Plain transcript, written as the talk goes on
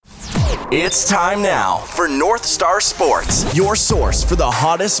It's time now for North Star Sports, your source for the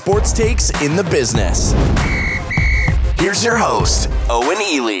hottest sports takes in the business. Here's your host, Owen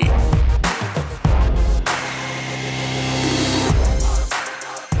Ely.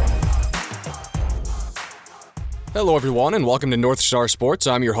 Hello, everyone, and welcome to North Star Sports.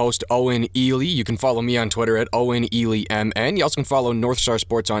 I'm your host, Owen Ely. You can follow me on Twitter at OwenEelyMN. You also can follow North Star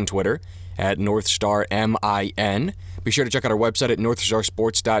Sports on Twitter at northstarmin. Be sure to check out our website at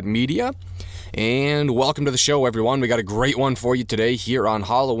northstarsports.media. And welcome to the show, everyone. We got a great one for you today here on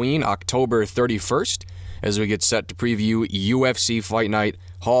Halloween, October 31st, as we get set to preview UFC Fight Night,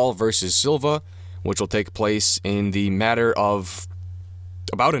 Hall versus Silva, which will take place in the matter of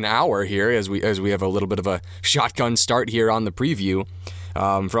about an hour here, as we have a little bit of a shotgun start here on the preview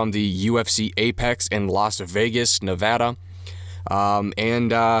from the UFC Apex in Las Vegas, Nevada.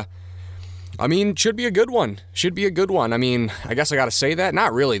 I mean, should be a good one. I mean, I guess I got to say that.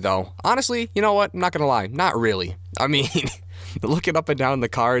 Not really, though. Honestly, you know what? I'm not going to lie. Not really. I mean, looking up and down the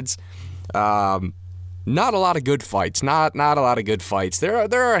cards, not a lot of good fights. Not a lot of good fights. There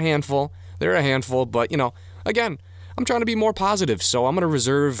are a handful. But, you know, again, I'm trying to be more positive, so I'm going to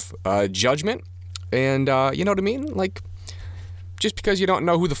reserve judgment. And, you know what I mean? Like, just because you don't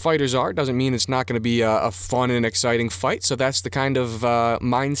know who the fighters are doesn't mean it's not going to be a fun and exciting fight. So that's the kind of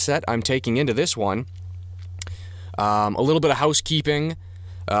mindset I'm taking into this one. A little bit of housekeeping.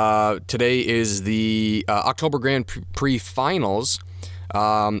 Today is the October Grand Prix Finals.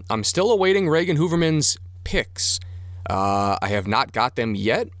 I'm still awaiting Reagan Hooverman's picks. I have not got them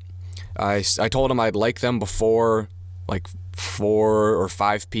yet. I told him I'd like them before like 4 or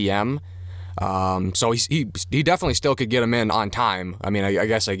 5 p.m., so he definitely still could get him in on time. I mean, I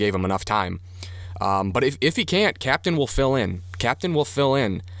guess I gave him enough time. But if he can't, Captain will fill in.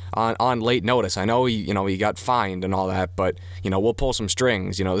 On late notice. I know he got fined and all that, but we'll pull some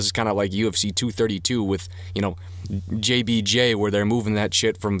strings. This is kind of like UFC 232 with JBJ, where they're moving that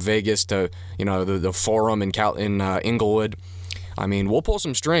shit from Vegas to the Forum in Inglewood. I mean, we'll pull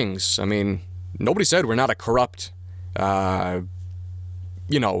some strings. I mean, nobody said we're not a corrupt game.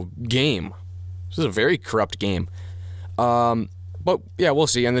 This is a very corrupt game. But, yeah, we'll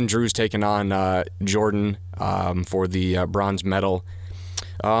see. And then Drew's taking on Jordan for the bronze medal.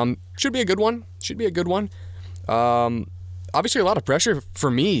 Should be a good one. Obviously, a lot of pressure for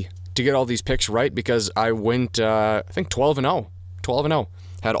me to get all these picks right because I went, I think, 12-0.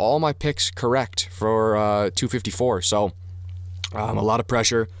 Had all my picks correct for 254. So, a lot of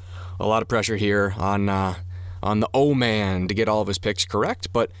pressure here on the O-man to get all of his picks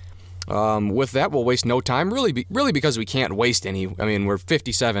correct. But with that, we'll waste no time, really because we can't waste any. I mean, we're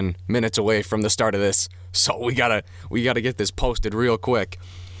 57 minutes away from the start of this, so we gotta get this posted real quick.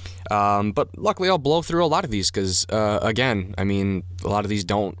 But luckily, I'll blow through a lot of these because, again, I mean, a lot of these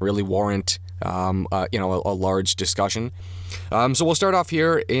don't really warrant, a large discussion. So we'll start off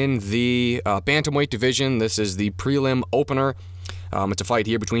here in the bantamweight division. This is the prelim opener. It's a fight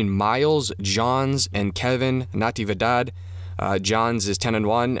here between Miles Johns and Kevin Natividad. Johns is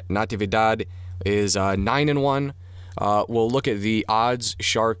 10-1. Natividad is 9-1. We'll look at the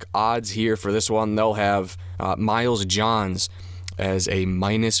Shark odds here for this one. They'll have Miles Johns as a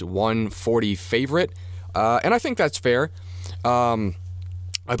 -140 favorite, and I think that's fair. I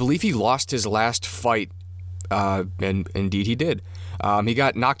believe he lost his last fight, and indeed he did. He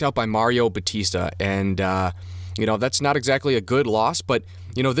got knocked out by Mario Batista, and that's not exactly a good loss, but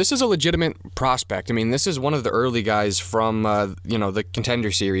this is a legitimate prospect. I mean, this is one of the early guys from the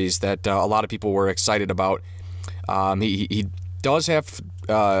Contender Series that a lot of people were excited about. He does have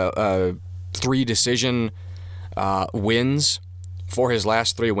 3 decision wins for his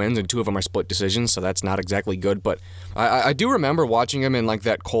last 3 wins, and 2 of them are split decisions, so that's not exactly good. But I do remember watching him in like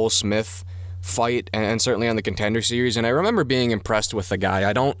that Cole Smith fight, and certainly on the Contender Series, and I remember being impressed with the guy.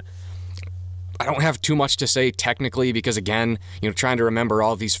 I don't have too much to say technically because, again, trying to remember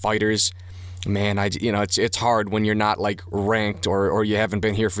all these fighters, man, it's hard when you're not like ranked or you haven't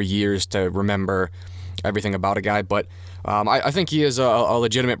been here for years to remember everything about a guy. But I think he is a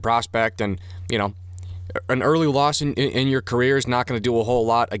legitimate prospect, and an early loss in your career is not going to do a whole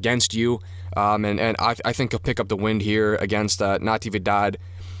lot against you. And I think he'll pick up the win here against Natividad.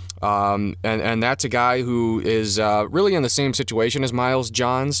 And that's a guy who is really in the same situation as Miles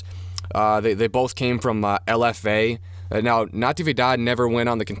Johns. They both came from LFA. Now, Natividad never went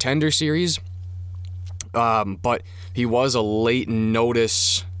on the Contender Series, but he was a late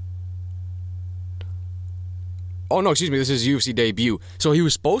notice. Oh, no, excuse me, this is UFC debut. So he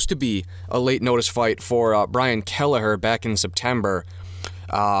was supposed to be a late notice fight for Brian Kelleher back in September.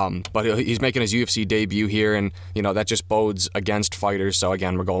 But he's making his UFC debut here, and that just bodes against fighters. So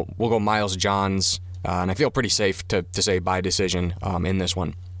again, we'll go Miles Johns, and I feel pretty safe to say by decision in this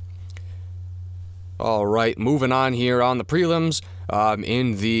one. All right, moving on here on the prelims.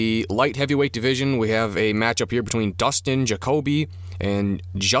 In the light heavyweight division, we have a matchup here between Dustin Jacoby and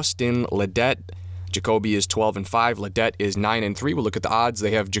Justin Ledet. Jacoby is 12-5. Ledet is 9-3. We'll look at the odds.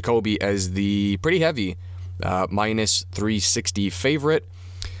 They have Jacoby as the pretty heavy minus 360 favorite.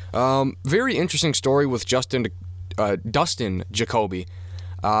 Very interesting story with Dustin Jacoby.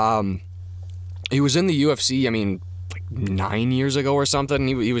 He was in the UFC, like 9 years ago or something.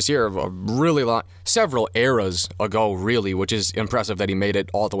 He was here a really long, several eras ago, really, which is impressive that he made it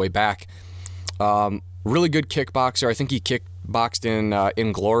all the way back. Really good kickboxer. I think he kickboxed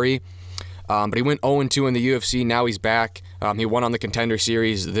in Glory. But he went 0-2 in the UFC. Now he's back. He won on the Contender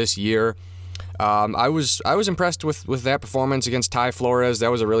Series this year. I was impressed with that performance against Ty Flores.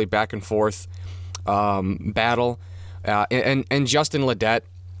 That was a really back and forth battle. And Justin Ledet,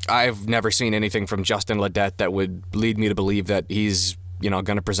 I've never seen anything from Justin Ledet that would lead me to believe that he's going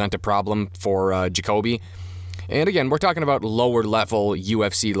to present a problem for Jacoby. And again, we're talking about lower level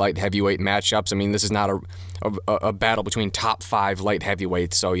UFC light heavyweight matchups. This is not a battle between top 5 light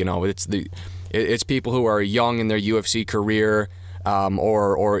heavyweights. So it's people who are young in their UFC career,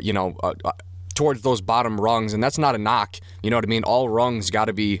 or towards those bottom rungs, and that's not a knock. You know what I mean? All rungs got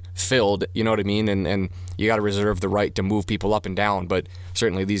to be filled. You know what I mean? And you got to reserve the right to move people up and down. But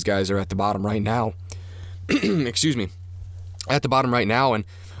certainly these guys are at the bottom right now. Excuse me. At the bottom right now, and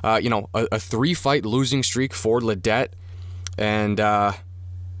a 3-fight losing streak for Ledet. And I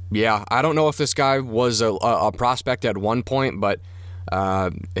don't know if this guy was a prospect at one point, but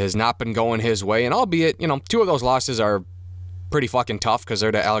has not been going his way. And albeit, 2 of those losses are pretty fucking tough because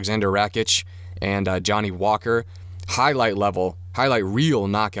they're to Alexander Rakic and Johnny Walker. Highlight reel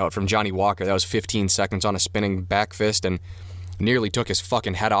knockout from Johnny Walker. That was 15 seconds on a spinning back fist and nearly took his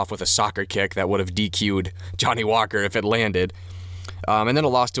fucking head off with a soccer kick that would have DQ'd Johnny Walker if it landed. And then a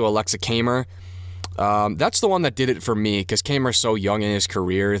loss to Alexa Kamer. That's the one that did it for me because Kamer's so young in his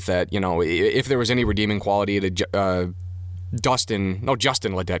career that, if there was any redeeming quality to Justin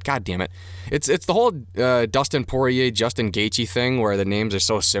Ledet, god damn it. It's the whole Dustin Poirier, Justin Gaethje thing where the names are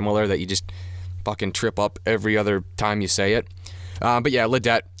so similar that you just fucking trip up every other time you say it. But yeah,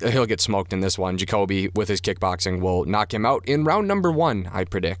 Ledet, he'll get smoked in this one. Jacoby, with his kickboxing, will knock him out in round number 1, I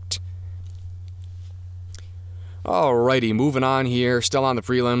predict. Alrighty, moving on here, still on the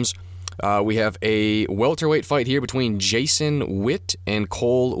prelims. We have a welterweight fight here between Jason Witt and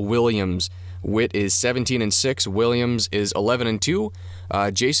Cole Williams. Witt is 17-6. Williams is 11-2.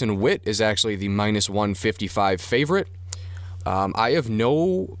 Jason Witt is actually the minus 155 favorite. I have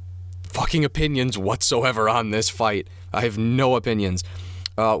no fucking opinions whatsoever on this fight. I have no opinions.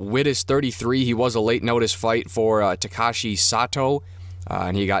 Witt is 33. He was a late notice fight for Takashi Sato,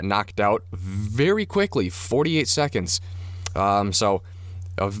 and he got knocked out very quickly, 48 seconds. Not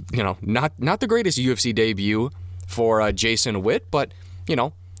the greatest UFC debut for Jason Witt, but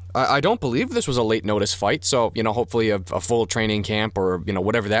I don't believe this was a late notice fight, so, hopefully a full training camp or,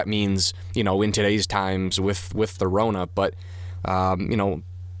 whatever that means, in today's times with the Rona. But,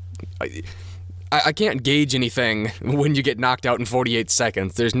 I can't gauge anything when you get knocked out in 48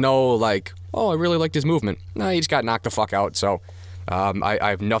 seconds. There's no, I really liked his movement. No, he just got knocked the fuck out, so I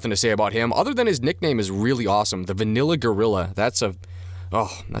have nothing to say about him, other than his nickname is really awesome. The Vanilla Gorilla. That's a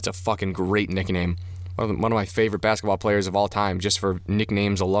fucking great nickname. One of my favorite basketball players of all time, just for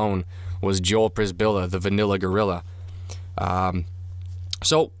nicknames alone, was Joel Prisbilla, the Vanilla Gorilla.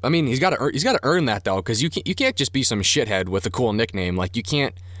 So I mean, he's got to earn that though, because you can't just be some shithead with a cool nickname. Like you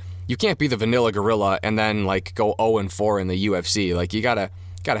can't be the Vanilla Gorilla and then go 0-4 in the UFC. Like you gotta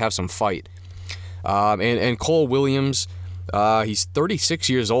have some fight. And Cole Williams, he's 36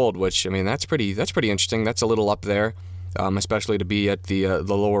 years old, which that's pretty interesting. That's a little up there. Especially to be at the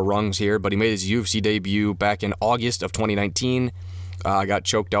lower rungs here. But he made his UFC debut back in August of 2019. Got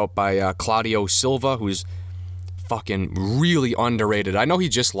choked out by Claudio Silva, who's fucking really underrated. I know he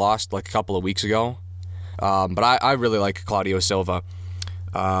just lost a couple of weeks ago, but I really like Claudio Silva.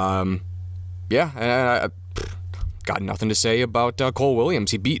 And I got nothing to say about Cole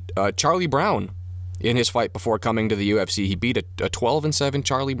Williams. He beat Charlie Brown in his fight before coming to the UFC. He beat a 12-7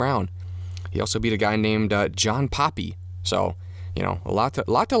 Charlie Brown. He also beat a guy named John Poppy. So, a lot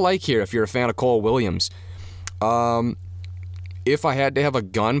to like here if you're a fan of Cole Williams. If I had to have a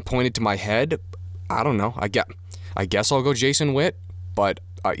gun pointed to my head, I don't know. I guess I'll go Jason Witt, but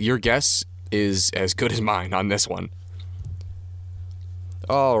your guess is as good as mine on this one.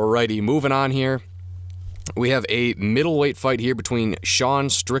 Alrighty, moving on here. We have a middleweight fight here between Sean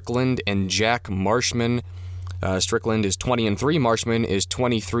Strickland and Jack Marshman. Strickland is 20-3. Marshman is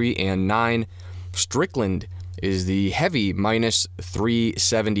 23-9. Strickland is the heavy minus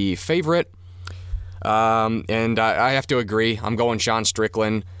 370 favorite. And I have to agree. I'm going Sean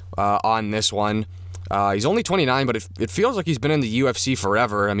Strickland on this one. He's only 29, but it feels like he's been in the UFC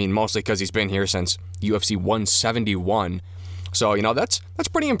forever. I mean, mostly because he's been here since UFC 171. So, that's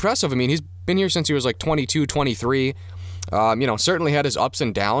pretty impressive. I mean, he's been here since he was like 22, 23. Certainly had his ups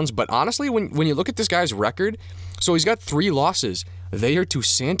and downs. But honestly, when you look at this guy's record, so he's got 3 losses. They are to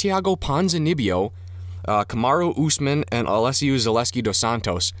Santiago Ponzinibbio, Kamaru Usman, and Alessio Zaleski dos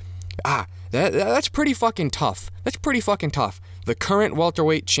Santos. That's pretty fucking tough. That's pretty fucking tough. The current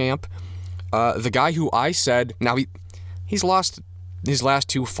welterweight champ, the guy who I said, now he's lost his last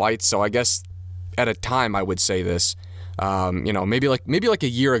 2 fights, so I guess at a time I would say this. Maybe like a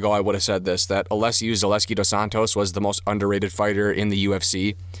year ago I would have said this, that Alessio Zaleski dos Santos was the most underrated fighter in the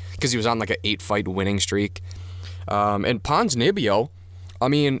UFC because he was on like an 8-fight winning streak. And Ponzinibbio, I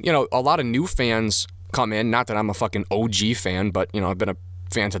mean, a lot of new fans come in. Not that I'm a fucking OG fan, but, I've been a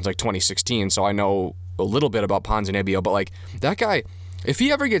fan since like 2016, so I know a little bit about Ponzinibbio. But, like, that guy, if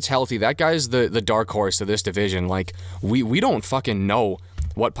he ever gets healthy, that guy's the dark horse of this division. Like, we don't fucking know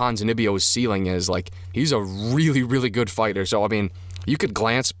what Ponzinibbio's ceiling is. Like, he's a really, really good fighter. So, I mean, you could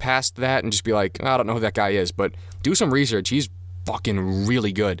glance past that and just be like, I don't know who that guy is, but do some research. He's fucking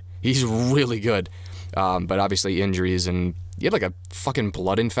really good. He's really good. But obviously injuries, and he had like a fucking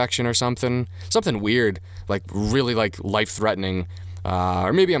blood infection or something weird, like really like life-threatening,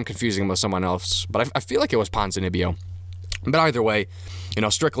 or maybe I'm confusing him with someone else, but I feel like it was Ponzinibbio. But either way,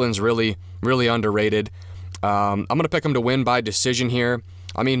 Strickland's really, really underrated. I'm gonna pick him to win by decision here.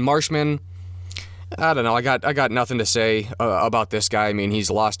 I mean, Marshman, I don't know. I got nothing to say about this guy. I mean, he's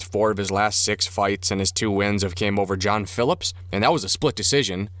lost 4 of his last 6 fights, and his 2 wins have came over John Phillips, and that was a split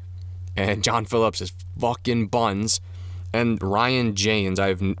decision. And John Phillips is fucking buns. And Ryan James, I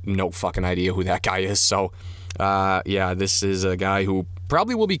have no fucking idea who that guy is. So, this is a guy who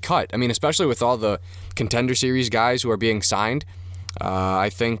probably will be cut. I mean, especially with all the Contender Series guys who are being signed. I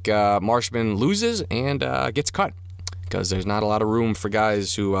think Marshman loses and gets cut because there's not a lot of room for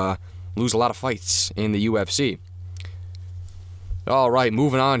guys who lose a lot of fights in the UFC. All right,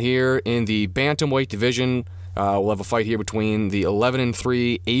 moving on here in the bantamweight division. We'll have a fight here between the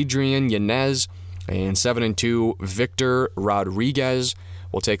 11-3 Adrian Yanez and 7-2 Victor Rodriguez.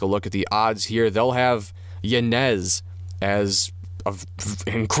 We'll take a look at the odds here. They'll have Yanez as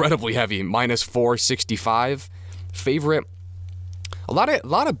incredibly heavy, minus 465 favorite. A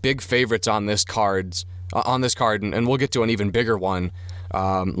lot of big favorites on this card, and we'll get to an even bigger one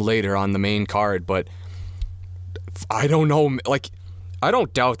later on the main card. But I don't know, like, I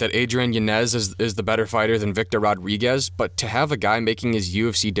don't doubt that Adrian Yanez is the better fighter than Victor Rodriguez, but to have a guy making his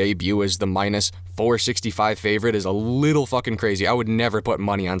UFC debut as the minus 465 favorite is a little fucking crazy. I would never put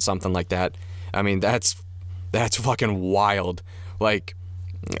money on something like that. I mean, that's fucking wild. Like,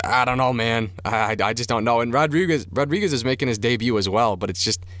 I don't know, man. I just don't know. And Rodriguez is making his debut as well, but it's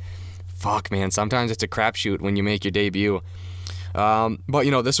just, fuck, man. Sometimes it's a crapshoot when you make your debut. But,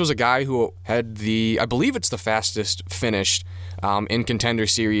 this was a guy who had I believe it's the fastest finish in Contender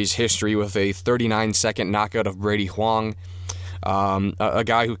Series history with a 39-second knockout of Brady Huang. A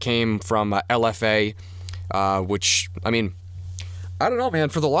guy who came from LFA, which, I mean, I don't know, man.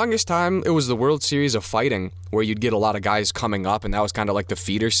 For the longest time, it was the World Series of Fighting where you'd get a lot of guys coming up, and that was kind of like the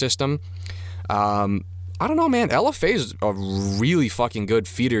feeder system. I don't know, man. LFA is a really fucking good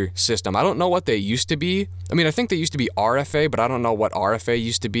feeder system. I don't know what they used to be. I mean, I think they used to be RFA, but I don't know what RFA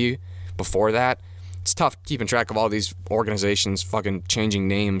used to be before that. It's tough keeping track of all these organizations fucking changing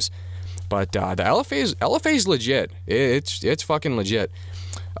names. But the LFA is legit. It's fucking legit.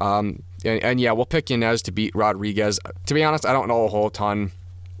 And yeah, we'll pick Yanez to beat Rodriguez. To be honest, I don't know a whole ton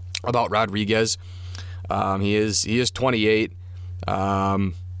about Rodriguez. He is 28.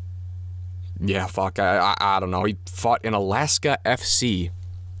 Yeah, fuck, I don't know. He fought in Alaska FC.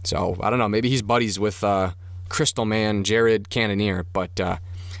 So, I don't know. Maybe he's buddies with Crystal Man Jared Cannonier. But,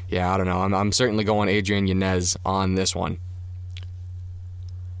 yeah, I don't know. I'm certainly going Adrian Yanez on this one.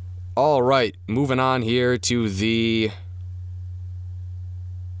 All right, moving on here to the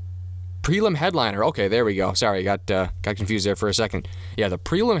prelim headliner. Okay, there we go. Sorry, got confused there for a second. Yeah, the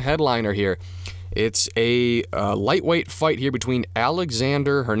prelim headliner here. It's a lightweight fight here between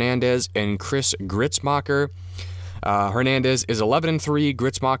Alexander Hernandez and Chris Gritzmacher. Hernandez is 11-3.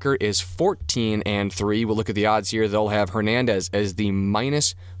 Gritzmacher is 14-3. We'll look at the odds here. They'll have Hernandez as the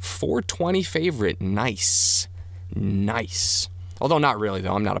minus 420 favorite. Nice. Although not really,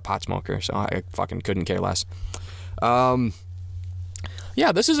 though. I'm not a pot smoker, so I fucking couldn't care less.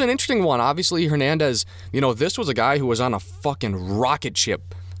 Yeah, this is an interesting one. Obviously, Hernandez, this was a guy who was on a fucking rocket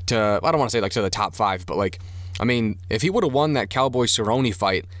ship to, I don't want to say like to the top 5, but like, I mean, if he would have won that Cowboy-Cerrone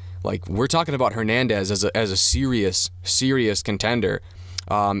fight, like, we're talking about Hernandez as a serious contender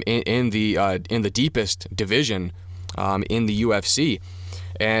in the deepest division in the UFC.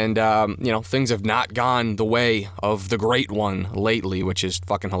 And, things have not gone the way of the great one lately, which is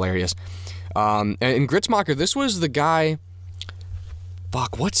fucking hilarious. And Gritzmacher, this was the guy...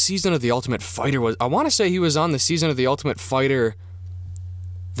 Fuck, what season of The Ultimate Fighter was... I want to say he was on the season of The Ultimate Fighter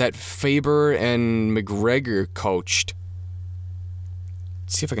that Faber and McGregor coached.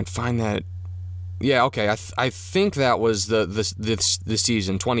 Let's see if I can find that. Yeah, okay, I think that was the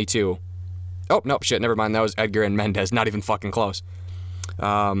season, 22. Oh, nope, shit, never mind. That was Edgar and Mendez. Not even fucking close.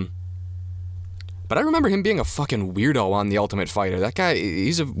 But I remember him being a fucking weirdo on The Ultimate Fighter. That guy,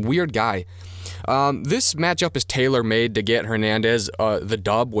 he's a weird guy. This matchup is tailor-made to get Hernandez the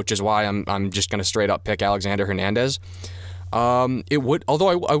dub, which is why I'm just going to straight up pick Alexander Hernandez.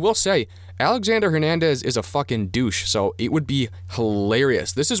 Although I will say, Alexander Hernandez is a fucking douche, so it would be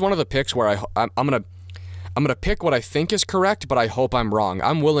hilarious. This is one of the picks where I'm gonna pick what I think is correct, but I hope I'm wrong.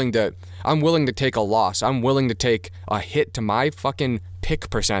 I'm willing to take a loss. I'm willing to take a hit to my fucking pick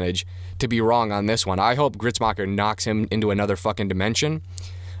percentage to be wrong on this one. I hope Gritzmacher knocks him into another fucking dimension.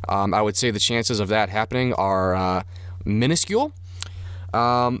 I would say the chances of that happening are minuscule.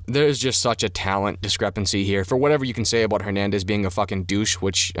 There's just such a talent discrepancy here. For whatever you can say about Hernandez being a fucking douche,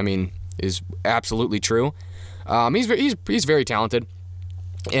 which, I mean, is absolutely true. He's very talented.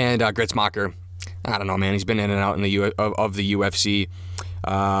 And Gritzmacher, I don't know, man. He's been in and out in the UFC.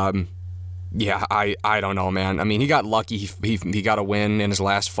 Yeah, I don't know, man. I mean, he got lucky. He got a win in his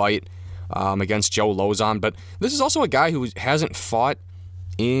last fight against Joe Lozon. But this is also a guy who hasn't fought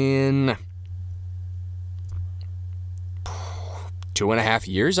in 2.5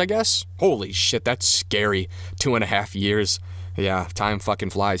 years, I guess. Holy shit, that's scary. 2.5 years. Yeah, time fucking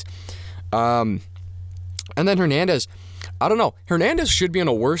flies. And then Hernandez, I don't know. Hernandez should be in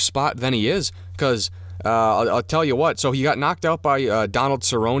a worse spot than he is, because I'll tell you what. So he got knocked out by Donald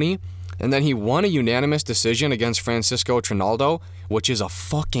Cerrone, and then he won a unanimous decision against Francisco Trinaldo, which is a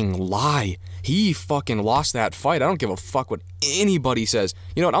fucking lie. He fucking lost that fight. I don't give a fuck what anybody says.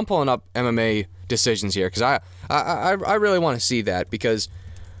 You know what? I'm pulling up MMA decisions here, because I really want to see that, because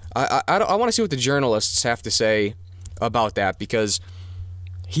I want to see what the journalists have to say about that, because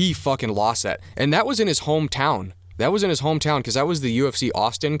he fucking lost that. And that was in his hometown. Because that was the UFC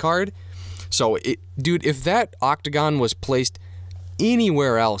Austin card. So, dude, if that octagon was placed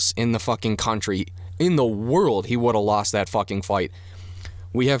anywhere else in the fucking country, in the world, he would have lost that fucking fight.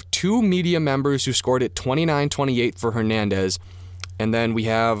 We have 2 media members who scored it 29-28 for Hernandez, and then we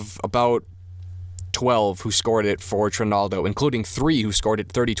have about 12 who scored it for Trinaldo, including 3 who scored it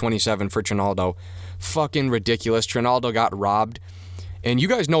 30-27 for Trinaldo. Fucking ridiculous. Trinaldo got robbed. And you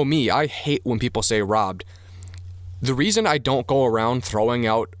guys know me, I hate when people say robbed. The reason I don't go around throwing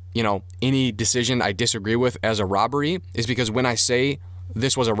out, any decision I disagree with as a robbery is because when I say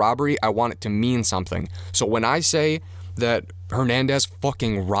this was a robbery, I want it to mean something. So when I say that Hernandez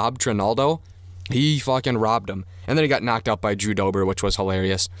fucking robbed Trinaldo, he fucking robbed him. And then he got knocked out by Drew Dober, which was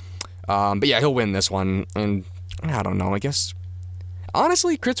hilarious. But yeah, he'll win this one. And I don't know, I guess...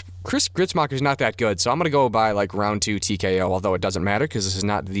 Honestly, Chris Gritzmacher's not that good, so I'm going to go by like round 2 TKO, although it doesn't matter because this is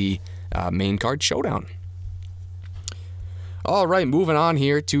not the main card showdown. All right, moving on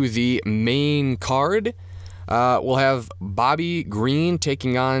here to the main card. We'll have Bobby Green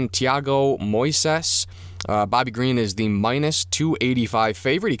taking on Thiago Moises. Bobby Green is the minus 285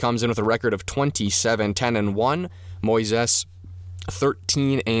 favorite. He comes in with a record of 27-10-1. Moises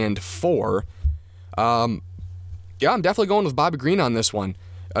 13-4. Yeah, I'm definitely going with Bobby Green on this one.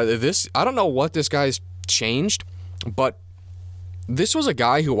 I don't know what this guy's changed, but this was a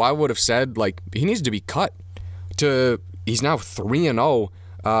guy who I would have said, like, he needs to be cut. He's now 3-0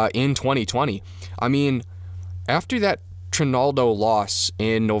 in 2020. I mean, after that Trinaldo loss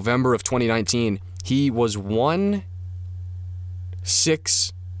in November of 2019, he was 1-6-1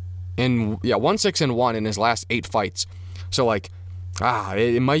 in his last 8 fights. So, like,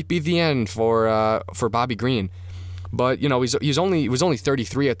 it might be the end for Bobby Green. But, he was only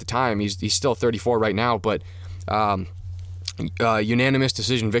 33 at the time. He's still 34 right now. But unanimous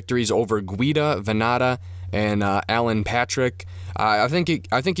decision victories over Guida, Venata, and Alan Patrick. I think he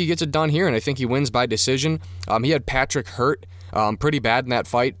gets it done here, and I think he wins by decision. He had Patrick hurt pretty bad in that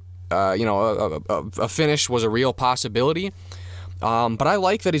fight. A finish was a real possibility. But I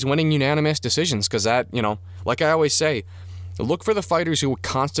like that he's winning unanimous decisions, because that, like I always say, look for the fighters who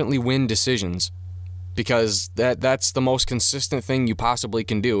constantly win decisions, because that's the most consistent thing you possibly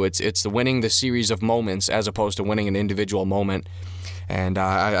can do. It's the winning the series of moments as opposed to winning an individual moment. And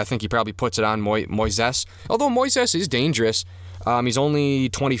I think he probably puts it on Moises. Although Moises is dangerous. He's only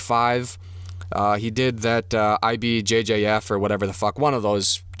 25. He did that IBJJF or whatever the fuck, one of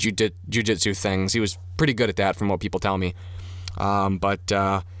those jiu-jitsu things. He was pretty good at that from what people tell me.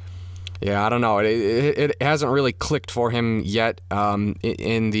 Yeah, I don't know. It hasn't really clicked for him yet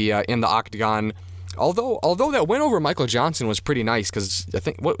in the octagon. Although that win over Michael Johnson was pretty nice, because I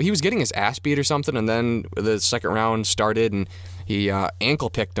think he was getting his ass beat or something, and then the second round started and he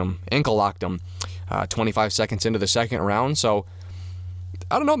ankle locked him 25 seconds into the second round. So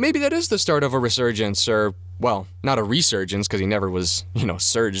I don't know, maybe that is the start of a resurgence, or, well, not a resurgence because he never was,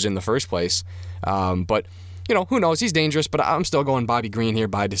 surged in the first place. But, who knows? He's dangerous, but I'm still going Bobby Green here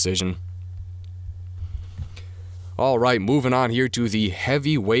by decision. All right, moving on here to the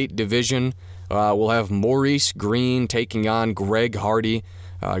heavyweight division. We'll have Maurice Green taking on Greg Hardy.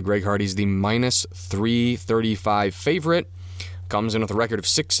 Greg Hardy's the minus 335 favorite. Comes in with a record of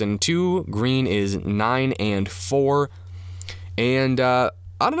 6-2. Green is 9-4. And I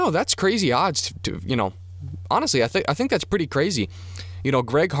don't know, that's crazy odds to honestly, I think that's pretty crazy.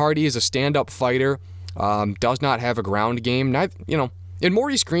 Greg Hardy is a stand-up fighter, does not have a ground game. And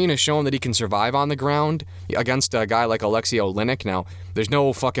Maurice Green has shown that he can survive on the ground against a guy like Alexei Oleinik. Now, there's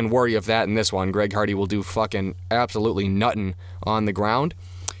no fucking worry of that in this one. Greg Hardy will do fucking absolutely nothing on the ground.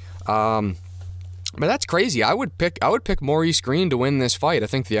 But that's crazy. I would pick Maurice Green to win this fight. I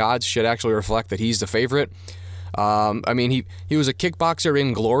think the odds should actually reflect that he's the favorite. He was a kickboxer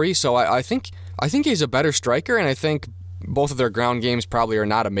in glory, so I think he's a better striker, and I think both of their ground games probably are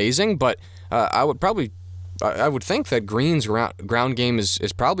not amazing, but I would think that Green's ground game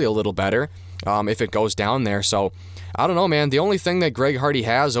is probably a little better if it goes down there. So I don't know, man. The only thing that Greg Hardy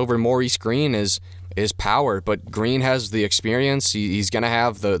has over Maurice Green is power, but Green has the experience. He's going to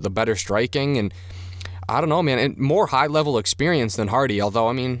have the better striking, and I don't know, man, and more high-level experience than Hardy,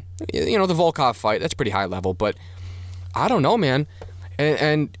 although, the Volkov fight, that's pretty high level, but I don't know, man.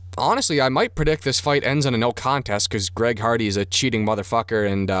 And honestly, I might predict this fight ends in a no contest because Greg Hardy is a cheating motherfucker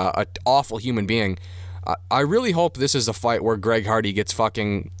and an awful human being. I really hope this is a fight where Greg Hardy gets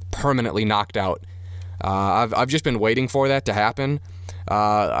fucking permanently knocked out. I've just been waiting for that to happen.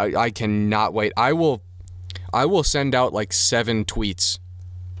 I cannot wait. I will send out like 7 tweets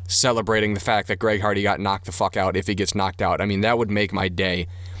celebrating the fact that Greg Hardy got knocked the fuck out if he gets knocked out. That would make my day.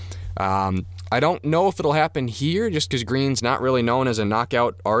 I don't know if it'll happen here just because Green's not really known as a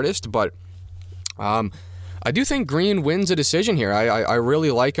knockout artist, but I do think Green wins a decision here. I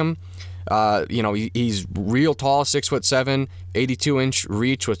really like him. He's real tall, 6'7", 82-inch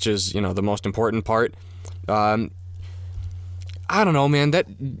reach, which is, the most important part. I don't know, man. That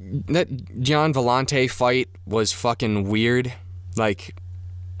Gian Vellante fight was fucking weird. Like,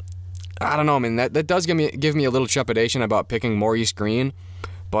 I don't know, man. That does give me a little trepidation about picking Maurice Green,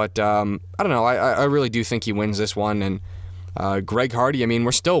 but I don't know. I really do think he wins this one. And Greg Hardy,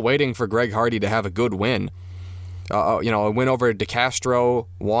 we're still waiting for Greg Hardy to have a good win. A win over DeCastro,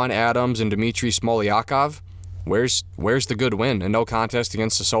 Juan Adams, and Dmitry Smolyakov. Where's the good win? A no contest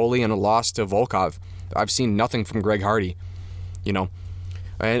against Sasoli and a loss to Volkov. I've seen nothing from Greg Hardy.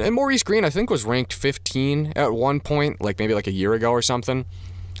 And Maurice Green, I think, was ranked 15 at one point, maybe a year ago or something.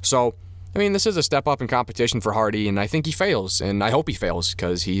 So, this is a step up in competition for Hardy, and I think he fails, and I hope he fails,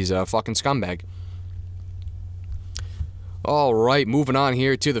 because he's a fucking scumbag. All right, moving on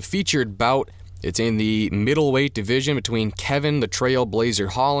here to the featured bout. It's in the middleweight division between Kevin the Trailblazer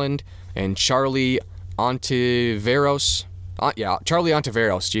Holland and Charlie Ontiveros. Charlie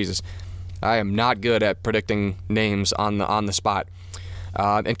Ontiveros, Jesus. I am not good at predicting names on the spot.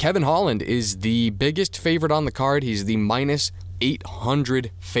 And Kevin Holland is the biggest favorite on the card. He's the minus 800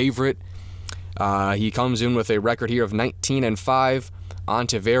 favorite. He comes in with a record here of 19-5.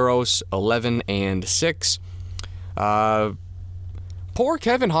 Ontiveros 11-6. Poor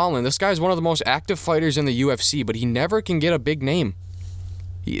Kevin Holland. This guy's one of the most active fighters in the UFC, but he never can get a big name.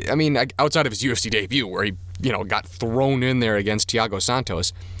 Outside of his UFC debut, where he, got thrown in there against Thiago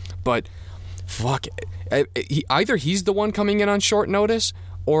Santos. But fuck, either he's the one coming in on short notice,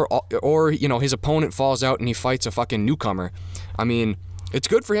 or his opponent falls out and he fights a fucking newcomer. It's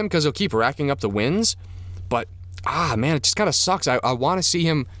good for him because he'll keep racking up the wins, but man, it just kind of sucks. I want to see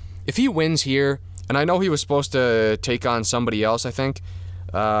him, if he wins here. And I know he was supposed to take on somebody else, I think.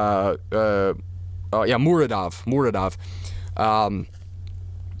 Muradov.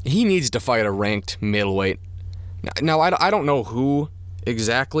 He needs to fight a ranked middleweight. Now, I don't know who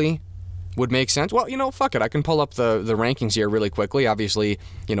exactly, would make sense. Well, fuck it. I can pull up the rankings here really quickly. Obviously,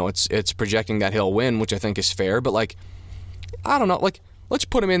 it's projecting that he'll win, which I think is fair. But, like, I don't know. Like, let's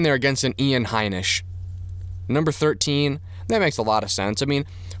put him in there against an Ian Heinisch. Number 13. That makes a lot of sense. I mean,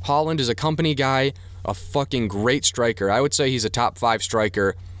 Holland is a company guy, a fucking great striker. I would say he's a top 5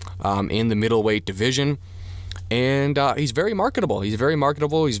 striker in the middleweight division. And he's very marketable. He's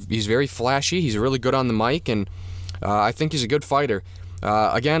very flashy. He's really good on the mic, and I think he's a good fighter.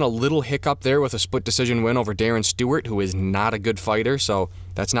 Again, a little hiccup there with a split decision win over Darren Stewart, who is not a good fighter, so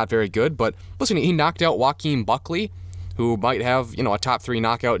that's not very good. But listen, he knocked out Joaquin Buckley, who might have a top 3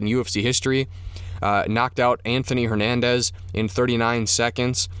 knockout in UFC history. Knocked out Anthony Hernandez in 39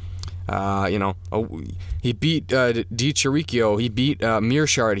 seconds. He beat Di Chirico. He beat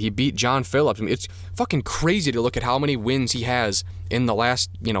Mearshard. He beat John Phillips. I mean, it's fucking crazy to look at how many wins he has in the last,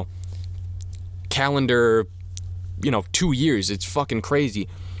 calendar, 2 years. It's fucking crazy.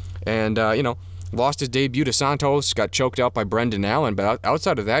 And, lost his debut to Santos, got choked out by Brendan Allen. But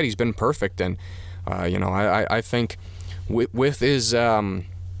outside of that, he's been perfect. And, I think with his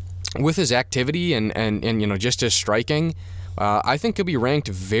activity and just his striking, I think he'll be ranked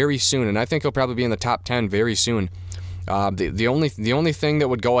very soon, and I think he'll probably be in the top 10 very soon. The only thing that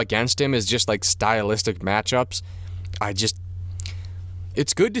would go against him is just like stylistic matchups.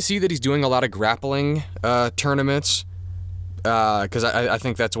 It's good to see that he's doing a lot of grappling tournaments, because I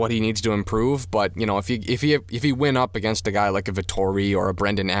think that's what he needs to improve. But if he win up against a guy like a Vettori or a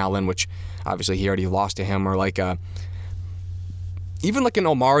Brendan Allen, which obviously he already lost to him, or like even like an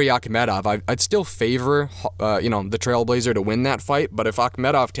Omari Akhmedov, I'd still favor, the Trailblazer to win that fight. But if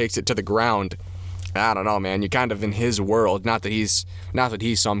Akhmedov takes it to the ground, I don't know, man. You're kind of in his world. Not that he's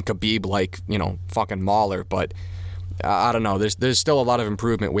some Khabib like, fucking mauler. But I don't know. There's still a lot of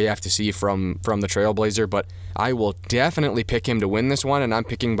improvement we have to see from the Trailblazer. But I will definitely pick him to win this one, and I'm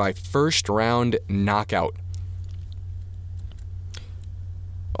picking by first round knockout.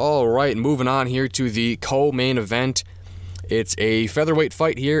 All right, moving on here to the co-main event. It's a featherweight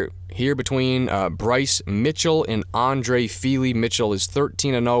fight here between Bryce Mitchell and Andre Fili. Mitchell is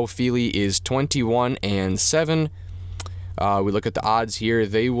 13-0. Fili is 21-7. We look at the odds here.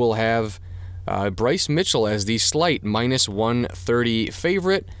 They will have Bryce Mitchell as the slight -130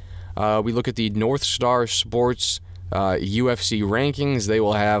 favorite. We look at the North Star Sports UFC rankings. They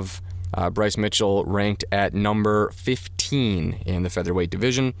will have Bryce Mitchell ranked at number 15 in the featherweight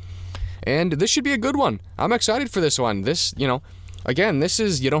division. And this should be a good one. I'm excited for this one. This, again,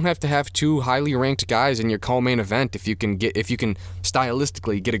 you don't have to have 2 highly ranked guys in your co-main event if you can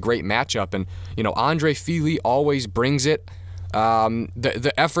stylistically get a great matchup. And Andre Fili always brings it.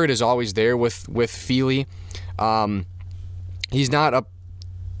 The effort is always there with Fili. He's not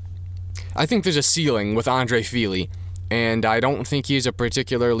I think there's a ceiling with Andre Fili, and I don't think he's a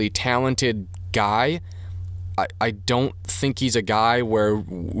particularly talented guy. I don't think he's a guy where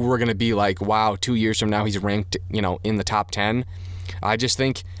we're going to be like, wow, 2 years from now he's ranked, in the top 10. I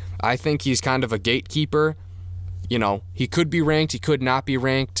think he's kind of a gatekeeper. He could be ranked, he could not be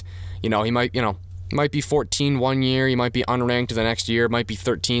ranked. He might be 14 one year, he might be unranked the next year, might be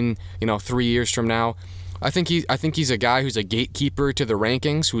 13, 3 years from now. I think he's a guy who's a gatekeeper to the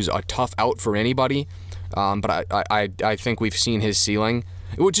rankings, who's a tough out for anybody. But I think we've seen his ceiling,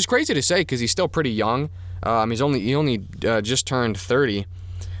 which is crazy to say because he's still pretty young. He only just turned 30.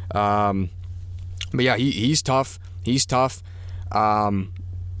 But yeah, he's tough. He's tough.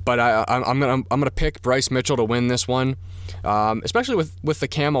 But I'm gonna pick Bryce Mitchell to win this one, especially with the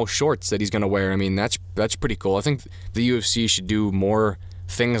camo shorts that he's gonna wear. I mean, that's pretty cool. I think the UFC should do more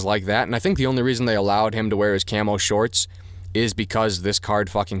things like that. And I think the only reason they allowed him to wear his camo shorts is because this card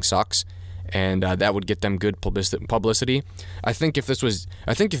fucking sucks. And that would get them good publicity. I think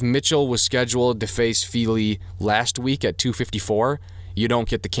if Mitchell was scheduled to face Fili last week at 254, you don't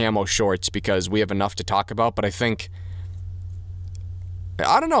get the camo shorts because we have enough to talk about. But I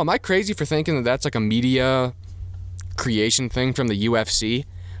don't know, am I crazy for thinking that that's like a media creation thing from the UFC?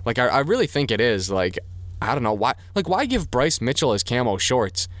 Like, I really think it is. Like, I don't know, why give Bryce Mitchell his camo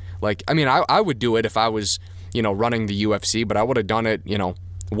shorts? Like, I mean, I would do it if I was, running the UFC, but I would have done it,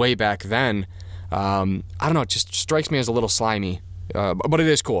 way back then. I don't know, it just strikes me as a little slimy, but it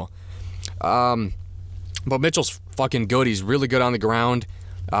is cool. But Mitchell's fucking good. He's really good on the ground.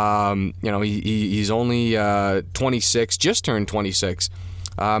 He's only 26, just turned 26,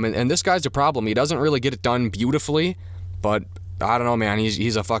 and this guy's a problem. He doesn't really get it done beautifully, but I don't know, man.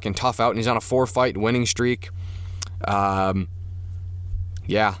 He's a fucking tough out, and he's on a 4-fight winning streak. Yeah,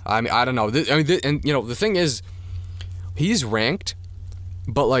 I mean, I don't know. The thing is, he's ranked.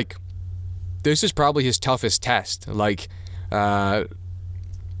 But, like, this is probably his toughest test. Like,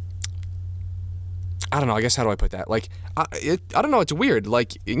 I don't know. I guess how do I put that? Like, I don't know. It's weird.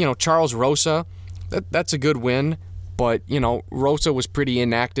 Like, Charles Rosa, that's a good win. But, Rosa was pretty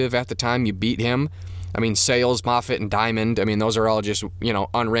inactive at the time you beat him. I mean, Sales, Moffitt, and Diamond, I mean, those are all just,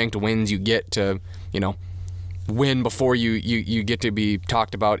 unranked wins you get to, win before you get to be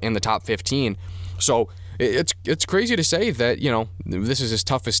talked about in the top 15. So it's crazy to say that, this is his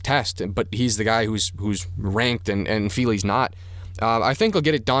toughest test, but he's the guy who's ranked and Feely's not. I think he'll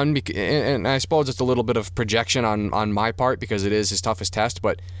get it done, and I suppose it's a little bit of projection on my part because it is his toughest test,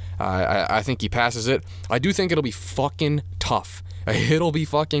 but I think he passes it. I do think it'll be fucking tough. It'll be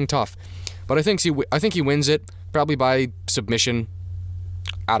fucking tough. But I think he wins it, probably by submission.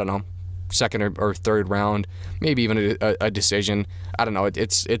 I don't know, second or third round, maybe even a decision. I don't know.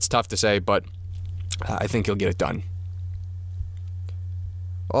 It's tough to say, but I think he'll get it done.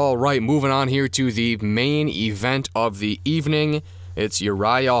 All right, moving on here to the main event of the evening. It's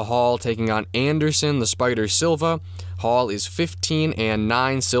Uriah Hall taking on Anderson the Spider Silva. Hall is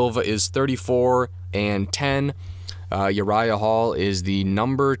 15-9. Silva is 34-10. Uriah Hall is the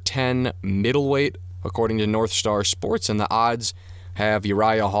number 10 middleweight, according to North Star Sports, and the odds have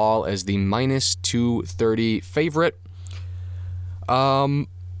Uriah Hall as the -230 favorite.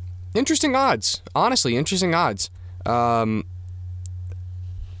 Interesting odds. Honestly, interesting odds.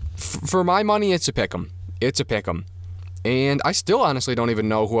 For my money, it's a pick'em. It's a pick'em. And I still honestly don't even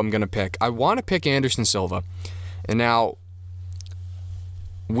know who I'm going to pick. I want to pick Anderson Silva. And now,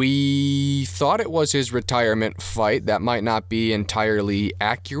 we thought it was his retirement fight. That might not be entirely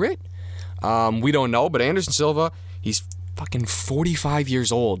accurate. We don't know, but Anderson Silva, he's fucking 45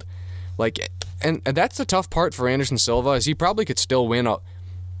 years old. Like, and that's the tough part for Anderson Silva, is he probably could still win a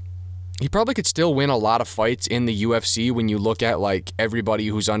lot of fights in the UFC when you look at like everybody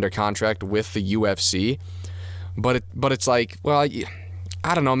who's under contract with the UFC. But it's like, well,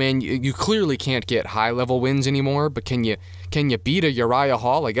 I don't know, man. You clearly can't get high-level wins anymore, but can you beat a Uriah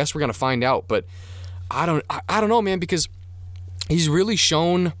Hall? I guess we're gonna find out, but I don't know, man, because he's really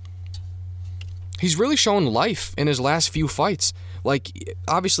shown life in his last few fights. Like,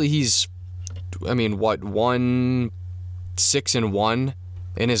 obviously he's, 1-6-1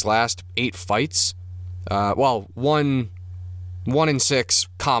 in his last 8 fights.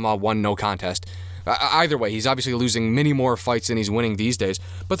 1-6, 1 no contest. Either way, he's obviously losing many more fights than he's winning these days,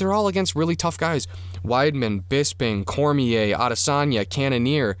 but they're all against really tough guys. Weidman, Bisping, Cormier, Adesanya,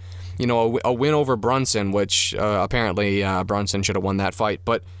 Cannonier, a win over Brunson, which apparently Brunson should have won that fight,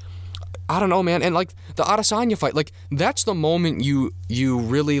 but I don't know, man. And like the Adesanya fight, like that's the moment you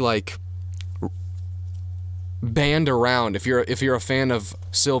really like band around if you're a fan of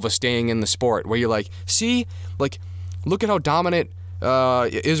Silva staying in the sport, where you're like, see, like, look at how dominant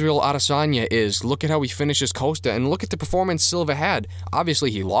Israel Adesanya is. Look at how he finishes Costa, and look at the performance Silva had.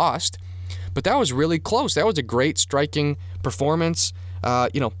 Obviously he lost, but that was really close. That was a great striking performance.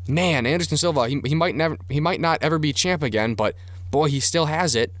 Man, Anderson Silva, he might not ever be champ again, but boy, he still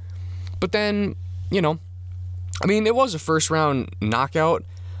has it. But then, it was a first round knockout.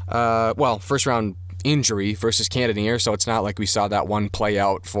 First round injury versus Cannonier, so it's not like we saw that one play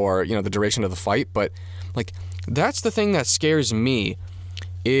out for, the duration of the fight, but like that's the thing that scares me,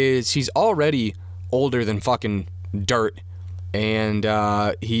 is he's already older than fucking dirt, and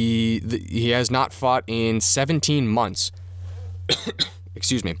he has not fought in 17 months.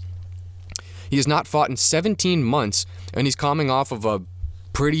 Excuse me. He has not fought in 17 months, and he's coming off of a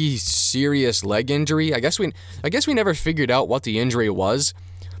pretty serious leg injury. I guess we never figured out what the injury was,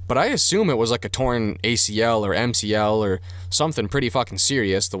 but I assume it was like a torn ACL or MCL or something pretty fucking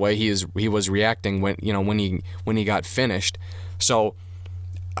serious, the way he was reacting when he got finished. So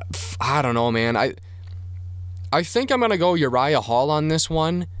I don't know, man. I think I'm gonna go Uriah Hall on this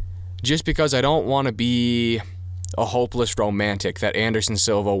one, just because I don't want to be a hopeless romantic that Anderson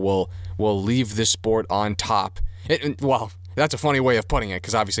Silva will leave this sport on top. Well, that's a funny way of putting it,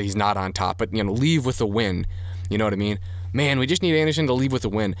 because obviously he's not on top, but leave with a win. You know what I mean? Man, we just need Anderson to leave with a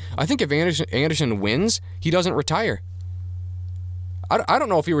win. I think if Anderson wins, he doesn't retire. I don't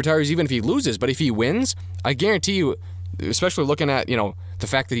know if he retires even if he loses, but if he wins, I guarantee you, especially looking at, the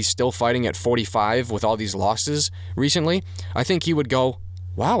fact that he's still fighting at 45 with all these losses recently, I think he would go,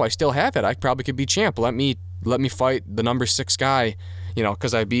 wow, I still have it. I probably could be champ. Let me fight the number 6 guy,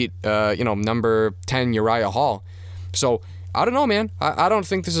 because I beat, number 10 Uriah Hall. So, I don't know, man. I don't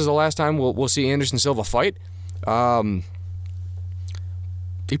think this is the last time we'll see Anderson Silva fight.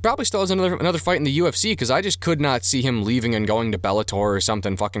 He probably still has another fight in the UFC, because I just could not see him leaving and going to Bellator or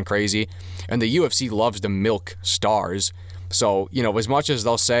something fucking crazy. And the UFC loves to milk stars. So, as much as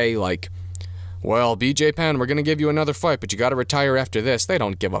they'll say, like, well, BJ Penn, we're going to give you another fight, but you got to retire after this. They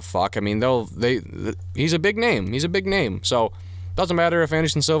don't give a fuck. I mean, he's a big name. He's a big name. So, doesn't matter if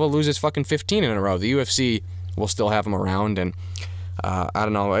Anderson Silva loses fucking 15 in a row. The UFC will still have him around, and I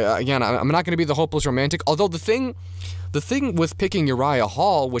don't know. Again, I'm not going to be the hopeless romantic. Although the thing with picking Uriah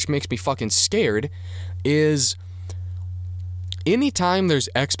Hall, which makes me fucking scared, is anytime there's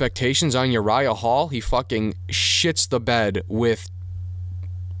expectations on Uriah Hall, he fucking shits the bed with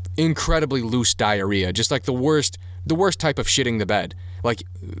incredibly loose diarrhea. Just like the worst type of shitting the bed. Like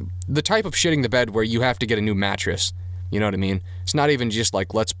the type of shitting the bed where you have to get a new mattress. You know what I mean? It's not even just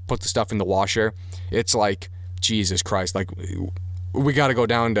like, let's put the stuff in the washer. It's like, Jesus Christ, like, we got to go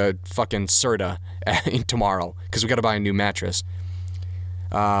down to fucking Serta tomorrow because we got to buy a new mattress.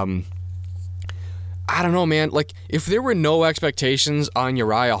 I don't know, man. Like, if there were no expectations on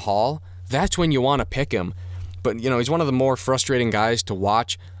Uriah Hall, that's when you want to pick him. But, he's one of the more frustrating guys to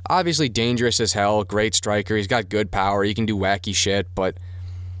watch. Obviously dangerous as hell, great striker. He's got good power. He can do wacky shit. But,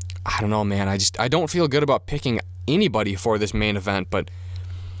 I don't know, man. I don't feel good about picking anybody for this main event. But,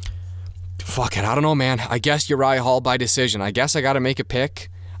 fuck it. I don't know, man. I guess Uriah Hall by decision. I guess I got to make a pick.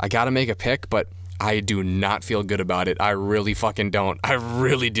 But I do not feel good about it. I really fucking don't. I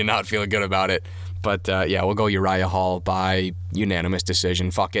really do not feel good about it. But, yeah, we'll go Uriah Hall by unanimous decision.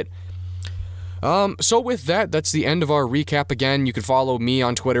 Fuck it. So with that, that's the end of our recap. Again, you can follow me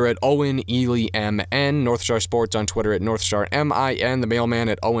on Twitter at OwenEelyMN, North Star Sports on Twitter at NorthstarMIN, the Mailman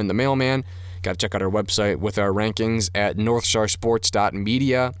at Owen the Mailman. Got to check out our website with our rankings at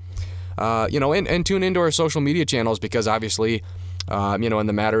northstarsports.media. And tune into our social media channels because obviously, in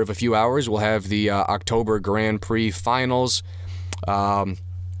the matter of a few hours, we'll have the October Grand Prix Finals.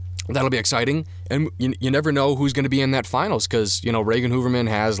 That'll be exciting, and you never know who's going to be in that finals because, Reagan Hooverman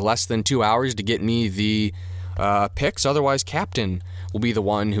has less than 2 hours to get me the picks. Otherwise, Captain will be the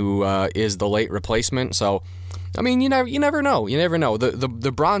one who is the late replacement. So, I mean, you never know. You never know.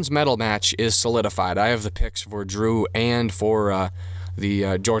 The bronze medal match is solidified. I have the picks for Drew and for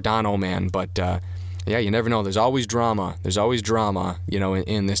the Giordano man, but yeah, you never know. There's always drama.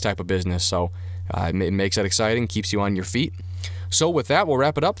 In this type of business. So it makes it exciting, keeps you on your feet. So with that, we'll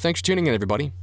wrap it up. Thanks for tuning in, everybody.